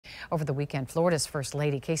Over the weekend, Florida's First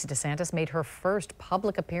Lady Casey DeSantis made her first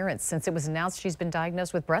public appearance since it was announced she's been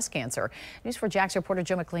diagnosed with breast cancer. News4JAX reporter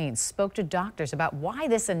Joe McLean spoke to doctors about why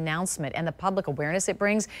this announcement and the public awareness it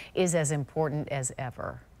brings is as important as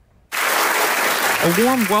ever. A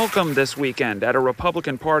warm welcome this weekend at a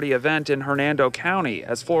Republican Party event in Hernando County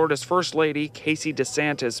as Florida's First Lady Casey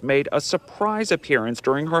DeSantis made a surprise appearance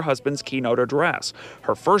during her husband's keynote address,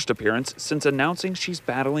 her first appearance since announcing she's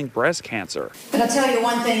battling breast cancer. But I'll tell you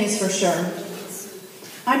one thing is for sure.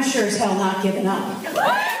 I'm sure as hell not giving up.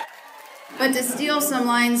 But to steal some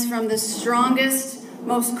lines from the strongest,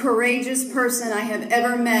 most courageous person I have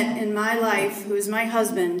ever met in my life, who is my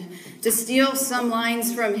husband, to steal some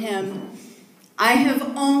lines from him, I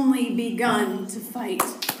have only begun to fight.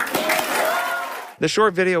 The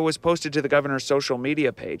short video was posted to the governor's social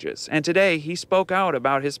media pages, and today he spoke out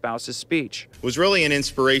about his spouse's speech. It was really an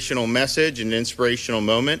inspirational message, an inspirational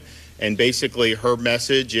moment, and basically her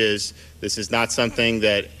message is this is not something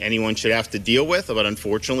that anyone should have to deal with, but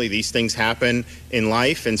unfortunately these things happen in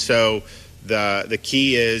life, and so the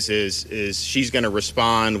key is she's going to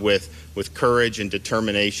respond with courage and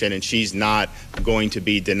determination, and she's not going to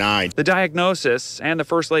be denied. The diagnosis and the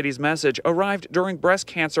First Lady's message arrived during Breast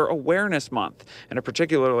Cancer Awareness Month, and a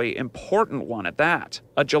particularly important one at that.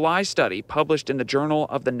 A July study published in the Journal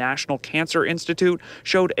of the National Cancer Institute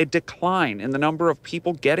showed a decline in the number of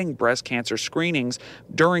people getting breast cancer screenings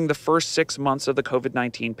during the first 6 months of the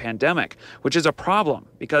COVID-19 pandemic, which is a problem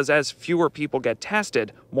because as fewer people get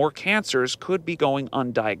tested, more cancers could be going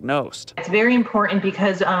undiagnosed. It's very important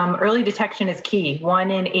because early detection is key.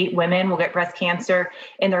 1 in 8 women will get breast cancer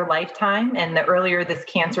in their lifetime, and the earlier this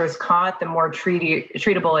cancer is caught, the more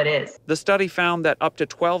treatable it is. The study found that up to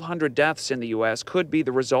 1,200 deaths in the U.S. could be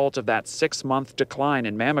the result of that 6-month decline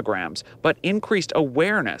in mammograms, but increased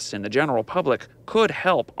awareness in the general public could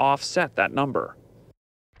help offset that number.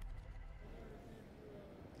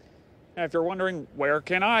 If you're wondering, where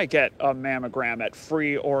can I get a mammogram at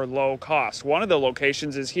free or low cost? One of the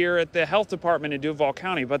locations is here at the health department in Duval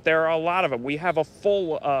County, but there are a lot of them. We have a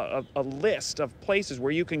full a list of places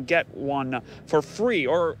where you can get one for free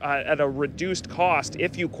or at a reduced cost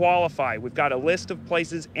if you qualify. We've got a list of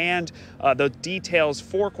places and the details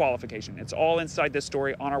for qualification. It's all inside this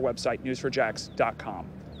story on our website, news4jax.com.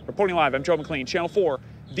 Reporting live, I'm Joe McLean, Channel 4,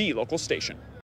 the local station.